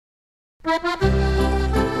God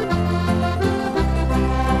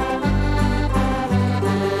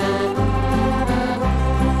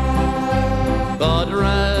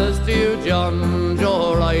rest you, John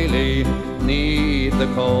Joe Riley, 'neath the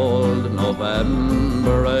cold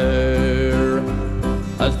November air,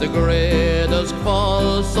 as the grey dusk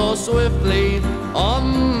falls so swiftly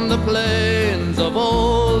on the plains of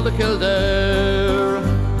old Kildare.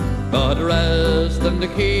 God rest and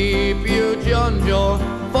keep you, John Joe,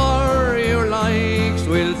 for your likes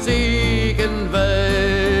we'll seek in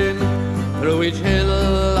vain, through each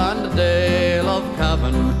hill and dale of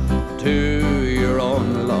Cavan to your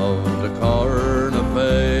own loved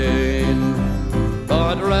Cornafane.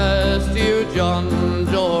 God rest you, John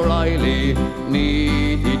Joe Riley,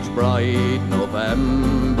 'neath each bright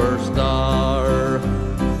November star.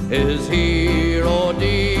 His hero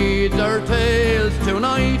deeds are tales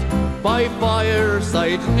tonight by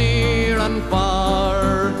firesides near and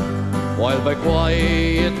far, while by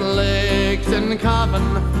quiet lakes in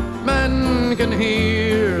Cavan men can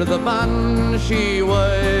hear the banshee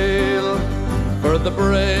wail, for the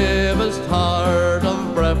bravest heart of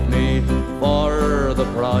Breffni, for the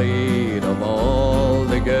pride of all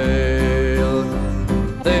the Gael.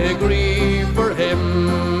 They grieve for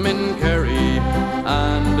him in Kerry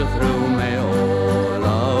and through Mayo,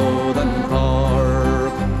 Louth and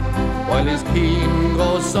Cork, while his keen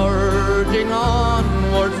goes surging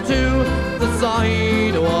onwards to the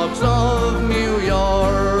sidewalks of New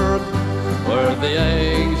York, where the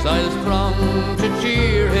exiles throng to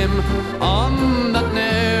cheer him on that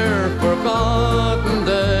ne'er forgotten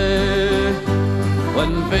day,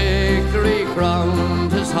 when victory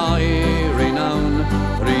crowned his high renown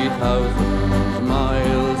 3,000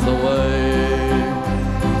 miles away.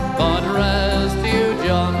 God rest you,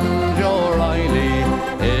 John Joe Riley,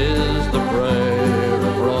 is the prayer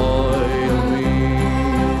of Royal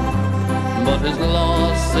Mead, but his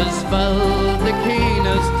loss is felt the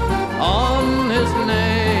keenest on his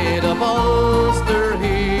native Ulster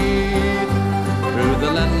heath. Through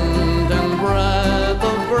the length and breadth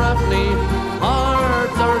of Breffni,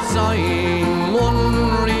 hearts are sighing one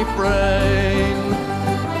refrain.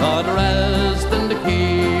 God rest and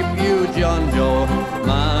keep you, John Joe,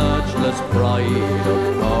 matchless pride of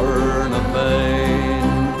Cornafane.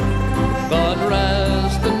 God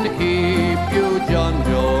rest and keep you, John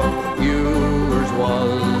Joe, yours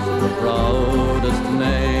was the proudest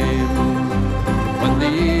name, when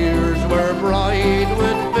the years were bright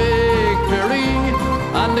with victory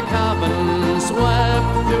and the Cavan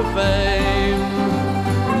swept to fame.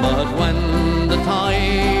 But when the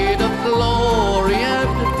tide of glory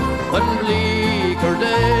ebbed, when bleaker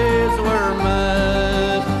days were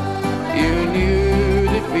met, you knew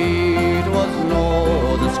defeat was no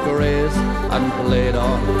disgrace and played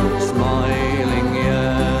on smiling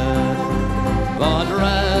yet. God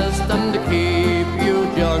rest and keep you,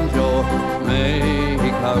 John Joe, may he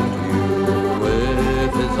count you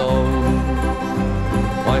with his own,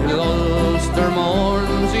 while Ulster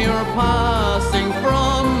mourns your passing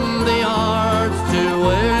from the arts to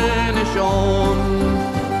Inishowen.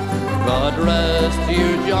 God rest you,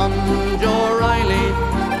 John Joe Riley,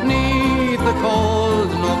 'neath the cold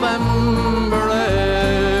November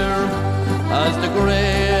air, as the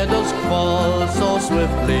grey dusk falls so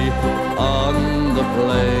swiftly on the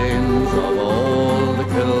plains of